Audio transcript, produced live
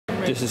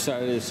This is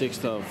Saturday the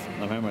 6th of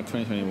November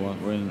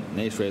 2021. We're in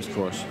Naas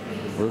Racecourse.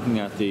 We're looking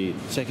at the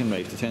second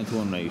race, the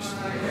 10-to-1 race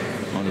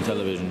on the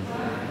television.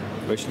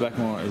 Rachel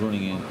Blackmore is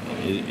running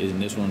in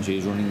this one.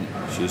 She's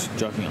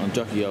jockeying on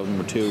jockey out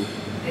number 2,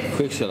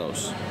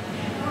 Quicksillos.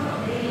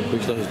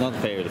 Quicksillos is not the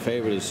favourite. The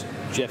favourite is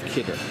Jeff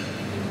Kidder,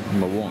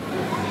 number 1. I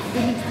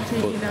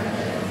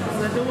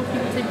don't want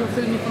people to think we're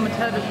filming from a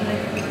television.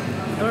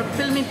 We're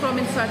filming from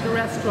inside the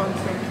restaurant.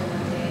 So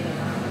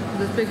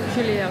there's big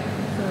chilly out.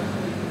 So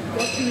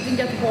we didn't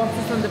get the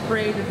horses on the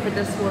parade for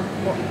this one.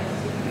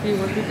 We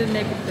didn't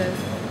make it the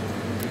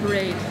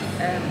parade.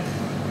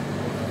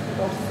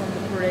 Horses on the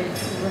parade.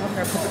 So we're having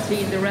our cup of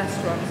tea in the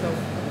restaurant. So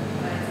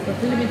we're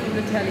filming from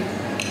the telly.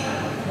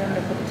 We're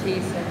having a cup of tea.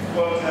 So.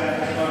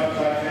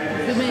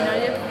 Zoom in, are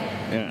you?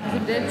 Yeah.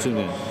 Zoomed in? Zoomed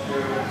in.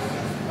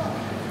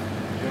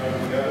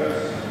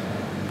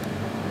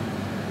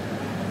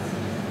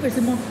 Where's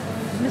the mum?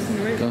 She's missing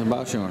the race. Going to the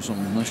bathroom or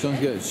something. No, she's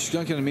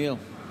going to get a meal.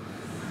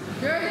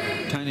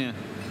 Shirley! Tanya,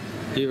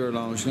 leave her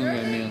alone. She's going to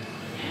get a meal.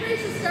 The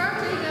race is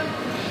starting now.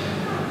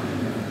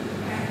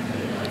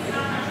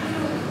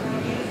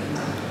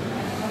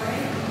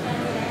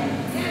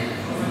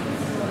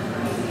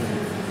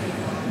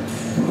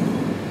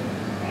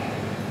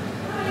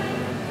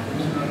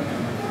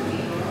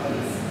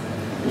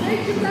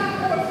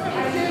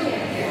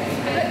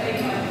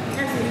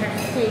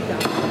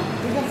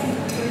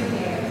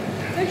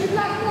 There's your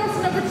black horse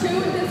number 2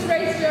 in this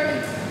race, Jerry.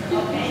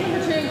 Number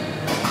 2.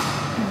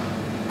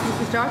 Is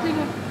he starting?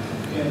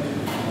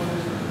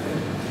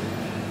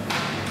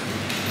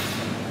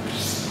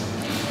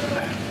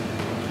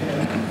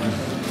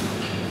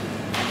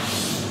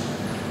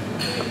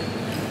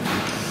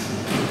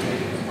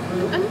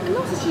 And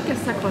also she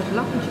gets that quite a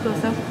lot when she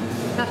goes out.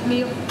 That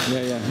meal.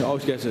 Yeah, she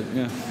always gets it,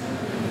 yeah.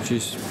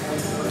 She's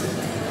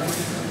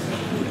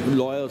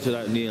loyal to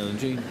that meal, isn't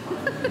she?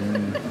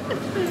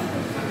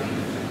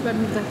 That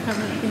means that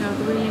camera, you know,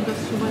 the way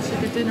goes too much, you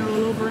get dinner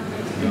all over it.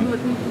 You know what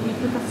we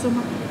put that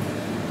summer.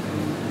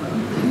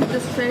 In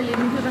Australia,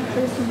 we do that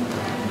place.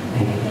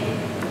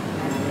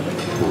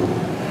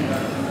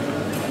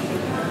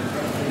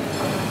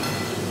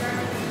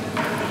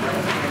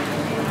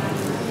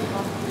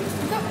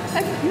 I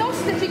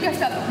noticed that you get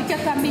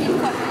that meal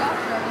quite a lot.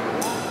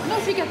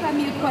 Notice you get that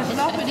meal quite a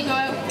lot when you go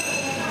out.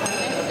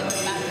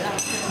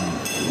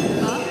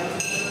 Huh?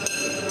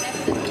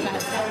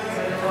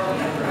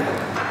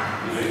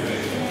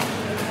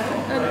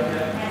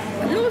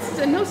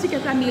 I notice you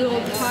get that meal all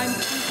the time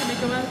when you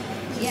go out.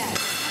 Yeah.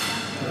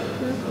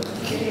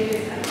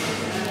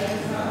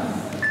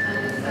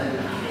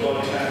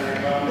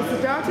 It's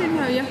starting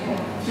now, yeah.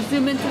 You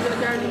zoom into the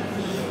garden.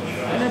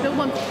 And I don't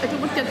want to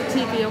get the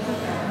TV open.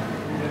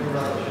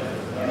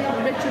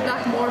 Richard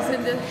Blackmore's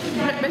in the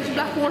Richard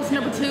Blackmore's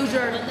number 2,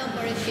 Jerry.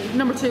 Number is she?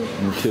 Number 2.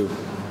 Number 2.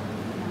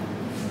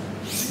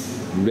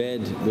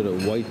 Red with a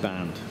white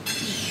band.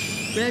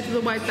 Red with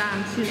a white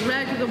band. She's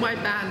red with a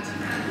white band.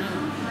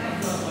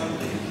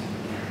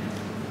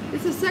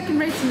 It's the second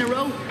race in a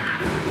row.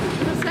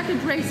 It's the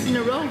second race in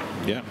a row.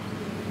 Yeah.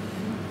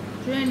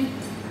 Jenny.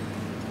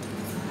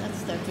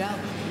 That's their job.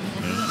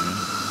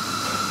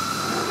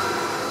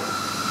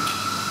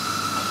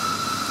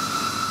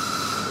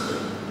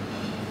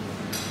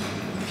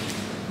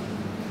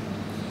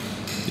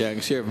 Yeah, I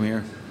can see her from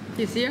here.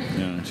 Do you see her?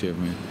 Yeah, I can see her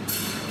from here.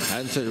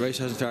 The race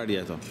hasn't started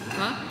yet, though.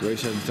 Huh? The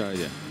race hasn't started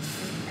yet.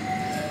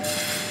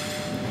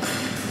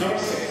 Number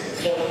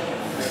 6,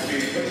 has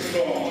been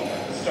withdrawn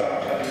at the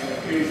start, having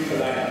refused to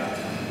land.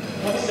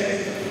 Number 6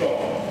 is withdrawn.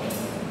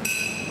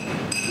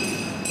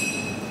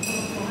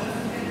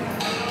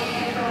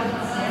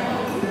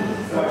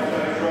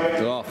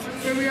 Get off.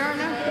 Here we are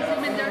now.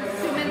 Zoom in there.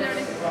 Zoom in there.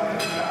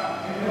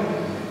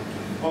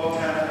 All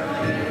right.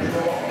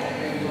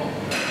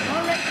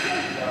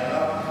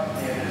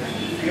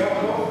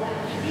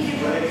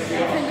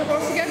 Finger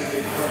horse again.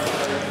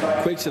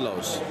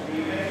 Quicksillos.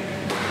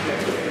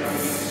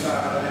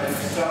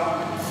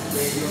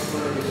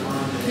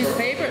 He's a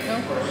favourite, no?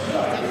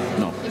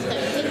 No. Is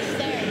there six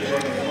there?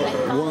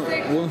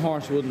 One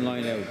horse wouldn't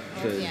line out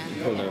to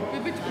pull there.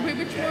 Which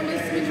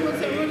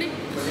one's it running?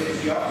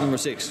 Number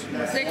 6.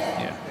 Number 6?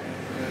 Yeah.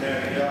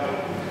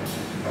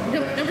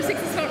 Number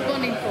 6 is not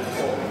running, folks.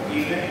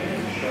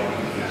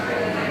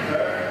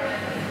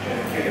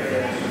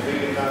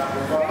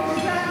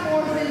 Rachel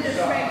Blackmore's in this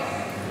race.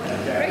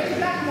 Rachel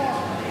Blackmore.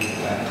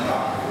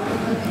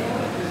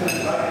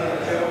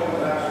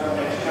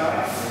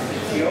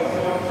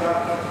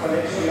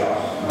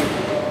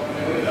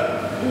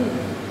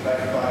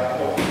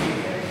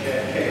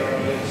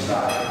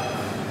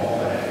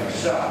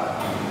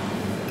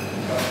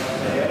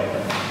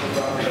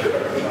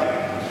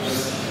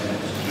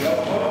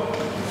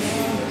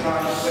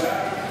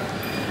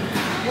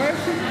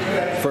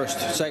 First,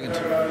 second.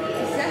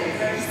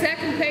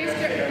 Second pace,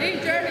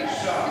 lead Journey.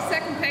 The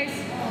second pace.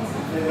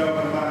 The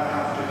number man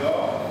have to go.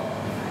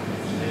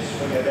 This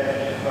will get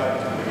identified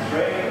number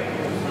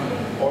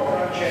 3. Order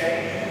and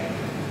change.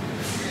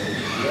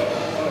 Go,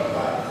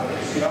 qualified for the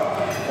stop,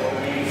 or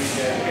leave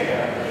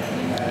here,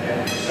 and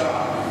then stop.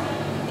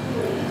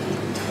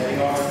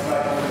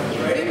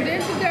 Zoom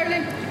in,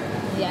 darling.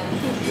 Yeah.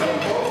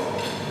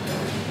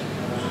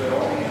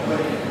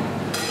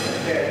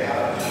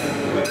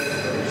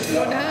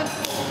 Go down.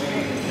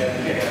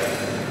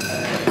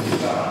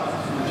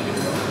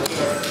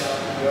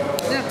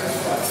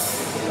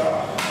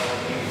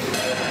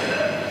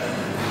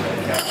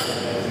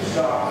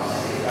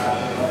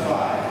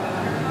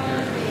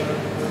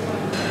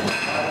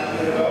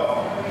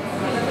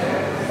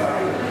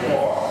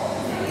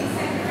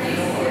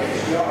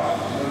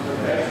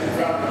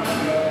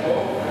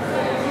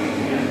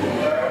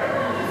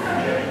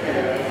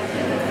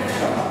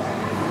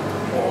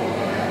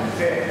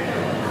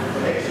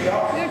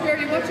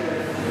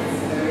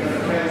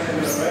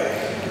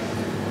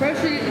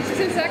 First, she's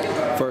in second.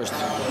 First.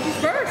 She's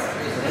first.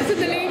 This is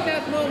the lead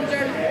at the moment,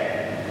 Jeremy.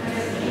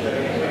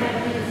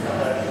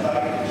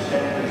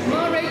 Come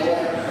on, Rachel.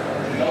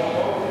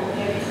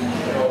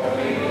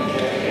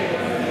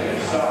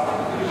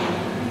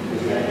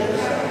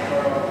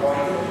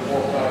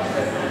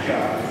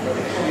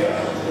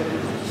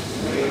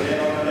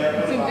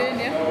 Zoomed in,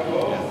 yeah?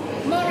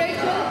 Come on,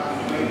 Rachel.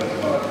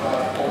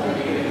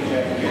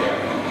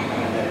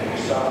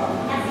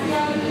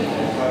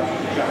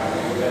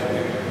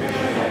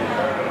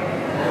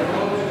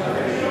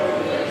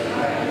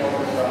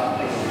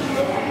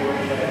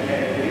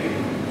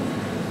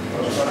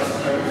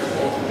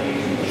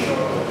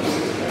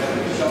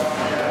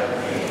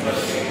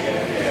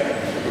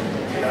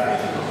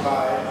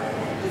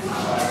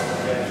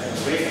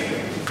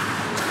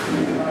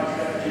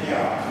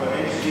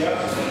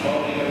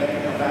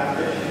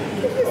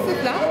 This is the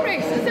flower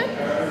race, is it?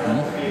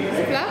 It's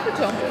a flower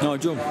jump. No,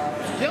 jump.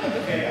 Jump.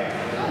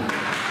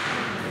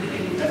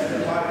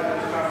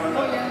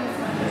 Oh, yeah.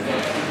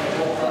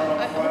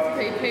 I have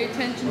to pay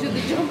attention to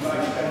the jump. So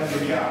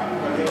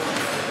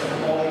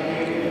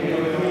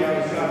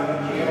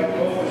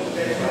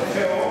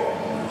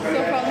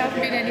far, there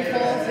haven't been any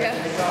falls yet.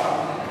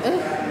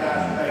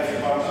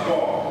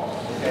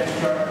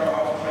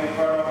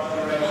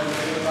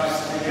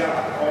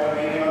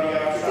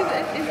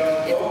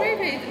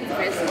 It's a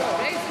very small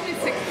race. It's only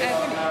 6,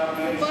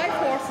 5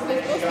 horses, but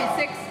it's supposed to be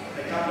 6.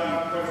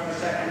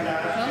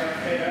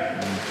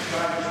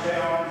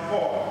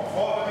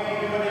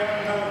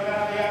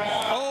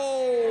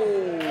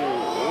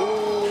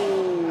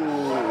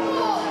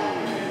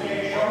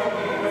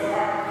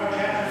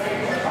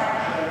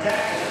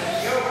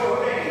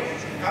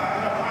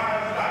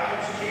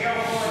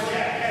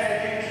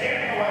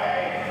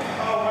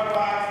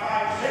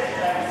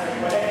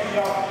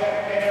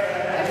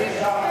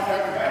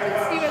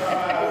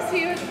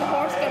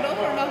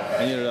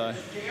 Neither did I.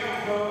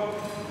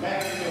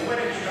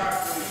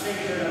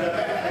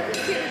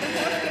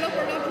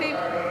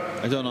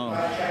 I don't know.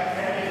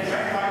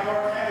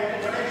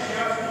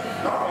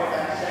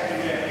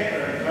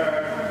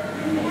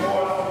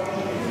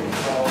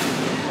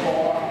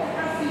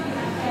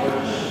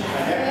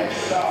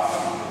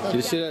 Did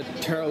you see that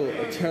terrible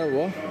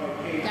what?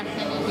 Jack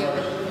Kennedy was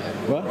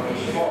What?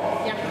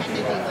 Jack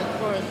Kennedy was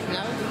first,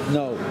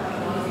 no?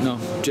 No.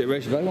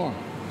 Rachel Blackmore?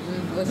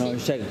 Was No, he?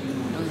 she's second.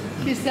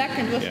 She's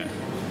second, wasn't Yeah.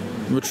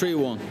 Number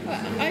 3-1.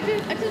 I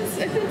didn't. So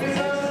the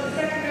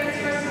second race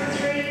first number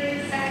 3,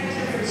 second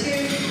number 2,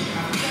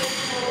 third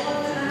number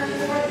 1 and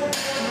fourth.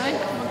 Right,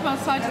 we'll come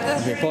outside to this.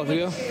 Okay, pause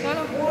video. No,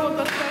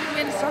 that's 20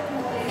 minutes.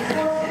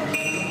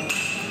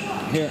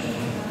 Here.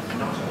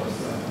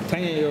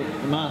 Tanya, your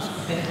mask.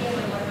 Don't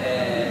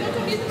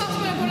need the mask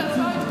when I go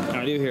outside.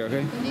 I'll leave it here,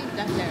 okay? You need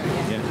that there,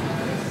 yeah. Yeah.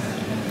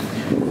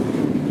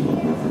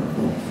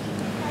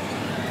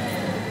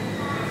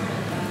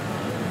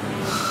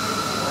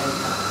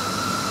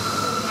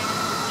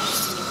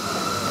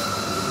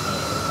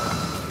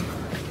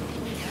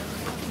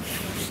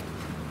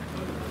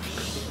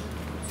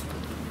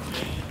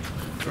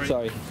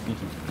 Sorry.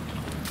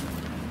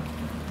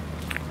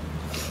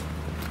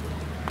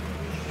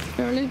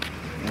 Early.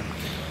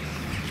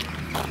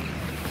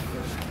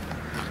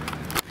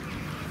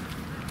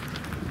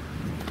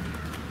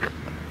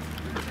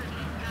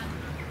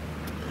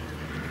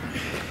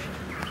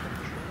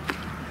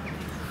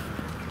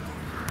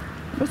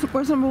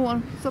 Where's number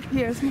 1? It's up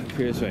here, isn't it?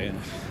 Here's right, yeah.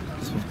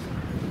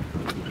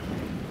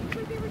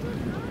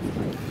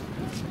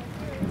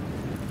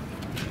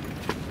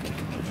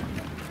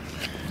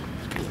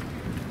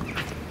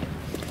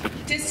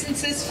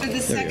 Distances for the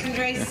second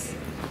race,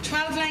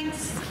 12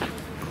 lengths,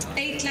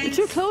 8 lengths,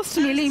 You're too close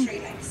to me, and Liam. 3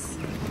 lengths.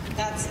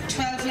 That's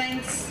 12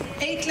 lengths,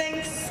 8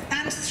 lengths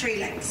and 3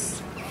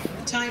 lengths.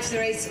 Time for the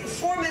race,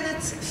 4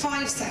 minutes,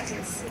 5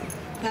 seconds.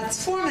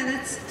 That's 4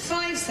 minutes,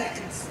 5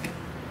 seconds.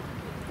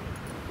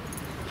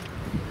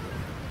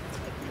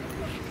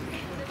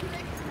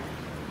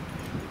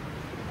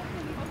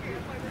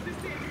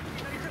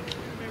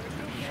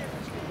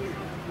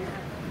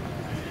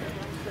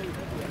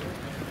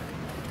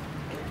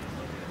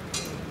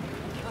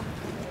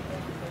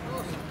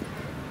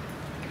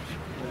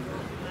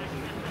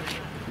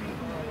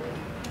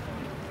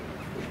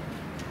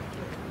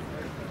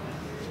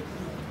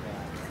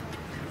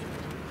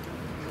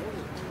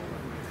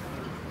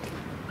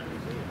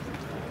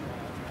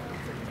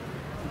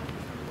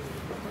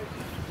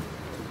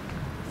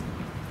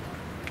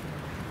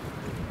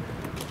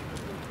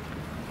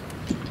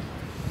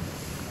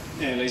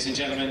 Okay, ladies and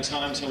gentlemen,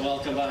 time to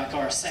welcome back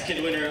our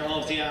second winner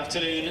of the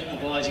afternoon,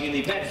 obliging in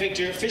the Bet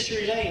Victor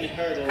Fishery Lane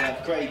Hurdle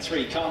Grade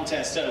 3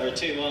 contest over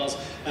 2 miles,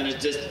 and a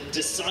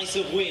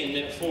decisive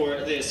win for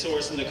this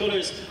horse in the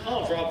colours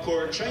of Rob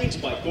Court, trained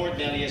by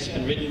Gordon Elliott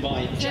and ridden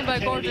by Jack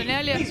Kennedy. Gordon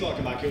Elliott. Please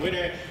welcome back your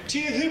winner,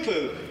 Tia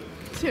Hoopu.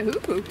 Tia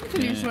Hoopu? That's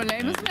an unusual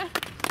name, isn't it?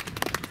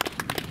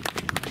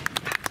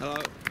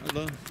 Hello.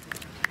 Hello.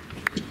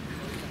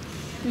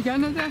 You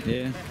got it?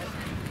 Yeah.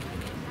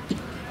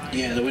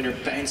 Yeah, the winner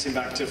bouncing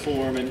back to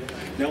form in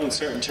no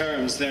uncertain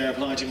terms there,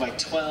 obliging by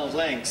 12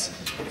 lengths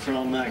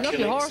from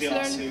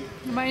Kilixios, who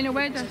mine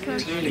away there,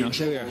 clearly at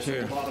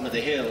the bottom of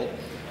the hill.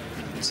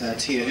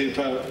 Tia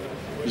Hoopu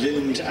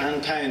loomed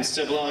and pounced,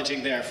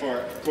 obliging there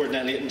for Gordon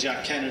Elliott and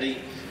Jack Kennedy.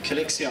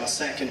 Kilixios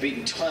second,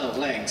 beaten 12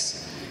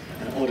 lengths.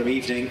 And autumn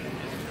evening,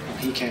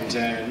 he came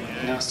down,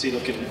 nasty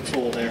looking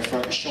fall there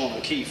for Sean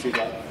O'Keefe, who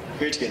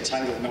appeared to get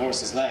tangled in the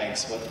horse's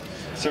legs, but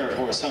third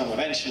horse home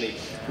eventually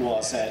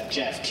was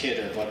Jeff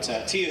Kidder. But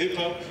Tia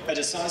Hoopu, a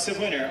decisive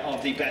winner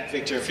of the Bet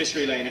Victor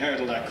Fishery Lane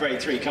Hurdle, that Grade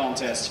 3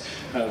 contest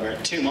over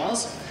 2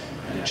 miles.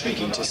 And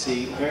intriguing to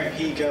see where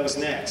he goes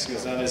next,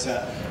 because that is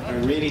a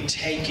really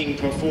taking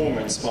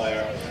performance by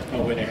our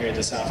winner here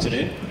this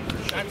afternoon.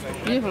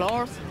 Beautiful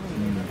horse.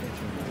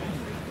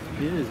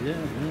 He is, yeah.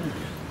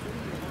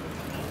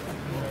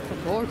 It's a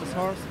gorgeous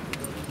horse.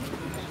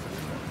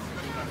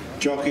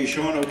 Jockey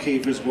Sean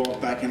O'Keefe has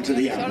walked back into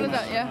the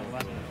ambulance. Yeah.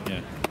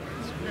 Yeah.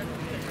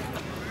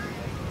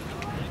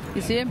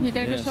 You see him? You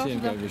get a good shot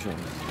of that? It's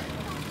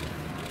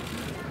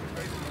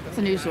It's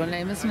an unusual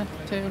name, isn't it?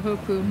 Tia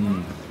Hoopu.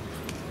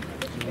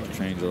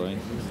 Trained alright.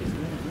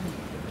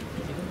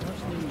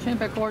 Trained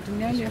by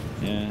Gordon Elliott.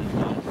 Yeah.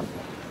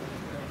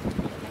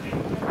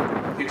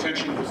 The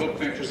attention of the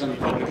bookmakers and the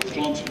public is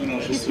drawn to the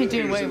notice. He's been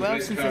doing very well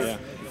since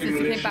he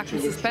came back from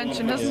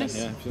suspension, hasn't he?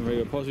 Yeah, it's been very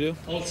good. Positive.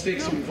 All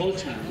stakes in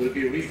Voltan will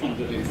be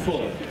refunded in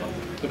full.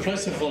 The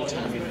price of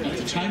Voltan at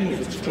the time of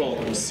withdrawal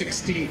was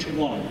 16 to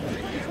 1.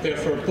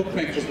 Therefore,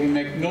 bookmakers will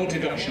make no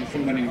deduction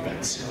from winning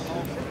bets.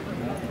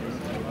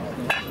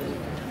 I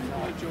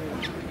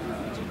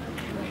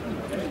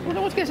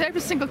don't want to get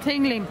every single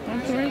thing, Liam.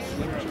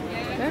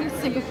 Every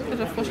single bit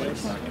of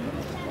footage.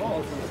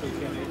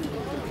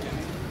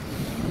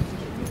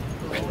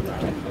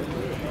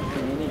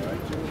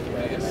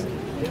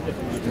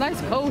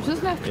 Nice coat,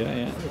 isn't it? Yeah,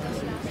 yeah.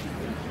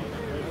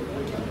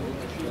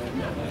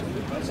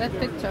 That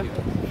picture.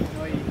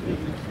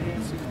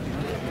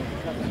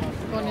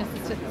 The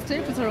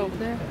staples are over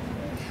there.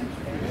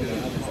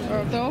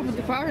 Or they're over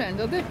the far end,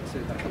 are they?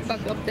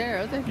 Back up there,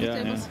 are they?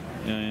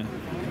 Yeah.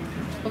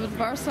 Over the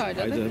far side,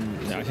 are they? I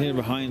think they're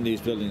behind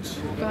these buildings.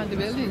 Behind the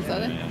buildings, are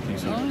they? Yeah, I think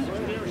so.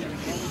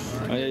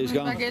 Oh, yeah, he's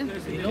gone. Back in?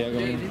 Yeah, go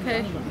in.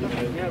 Okay.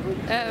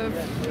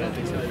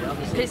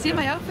 Can you see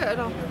my outfit at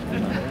all?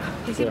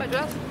 Can you see my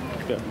dress?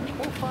 Yeah.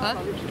 Huh?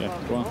 Yeah,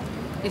 go on.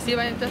 You see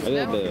my dress A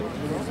now? little bit.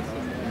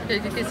 You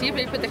can see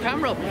me put the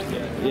camera up.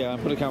 Yeah,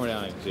 put the camera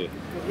down, I can see it.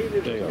 There you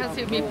You go. can't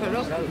see me put it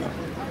up.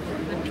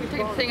 Take the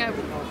thing out.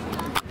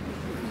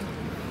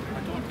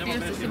 You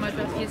used to see my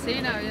dress. Can you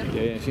see now? Yeah.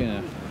 Yeah, see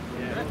now.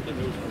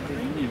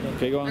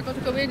 Okay, go I'm on. going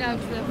to go in now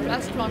to the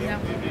last one now.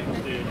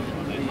 You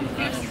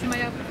used to see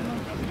my outfit.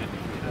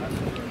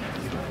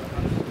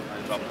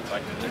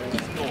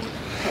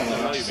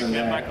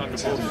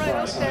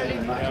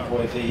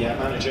 With the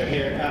manager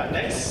here at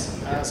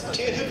Naas, as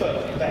Tia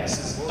Hoopu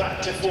is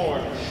back to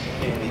form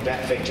in the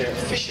Bet Victor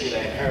Fishery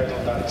Lane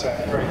Hurdle, that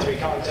Grade 3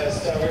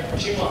 contest over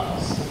 2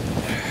 miles.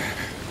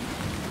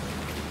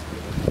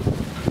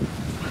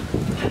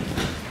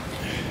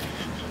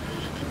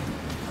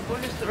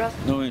 Where's the rest?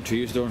 No entry,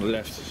 use the door on the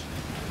left.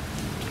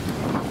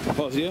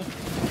 Pause here.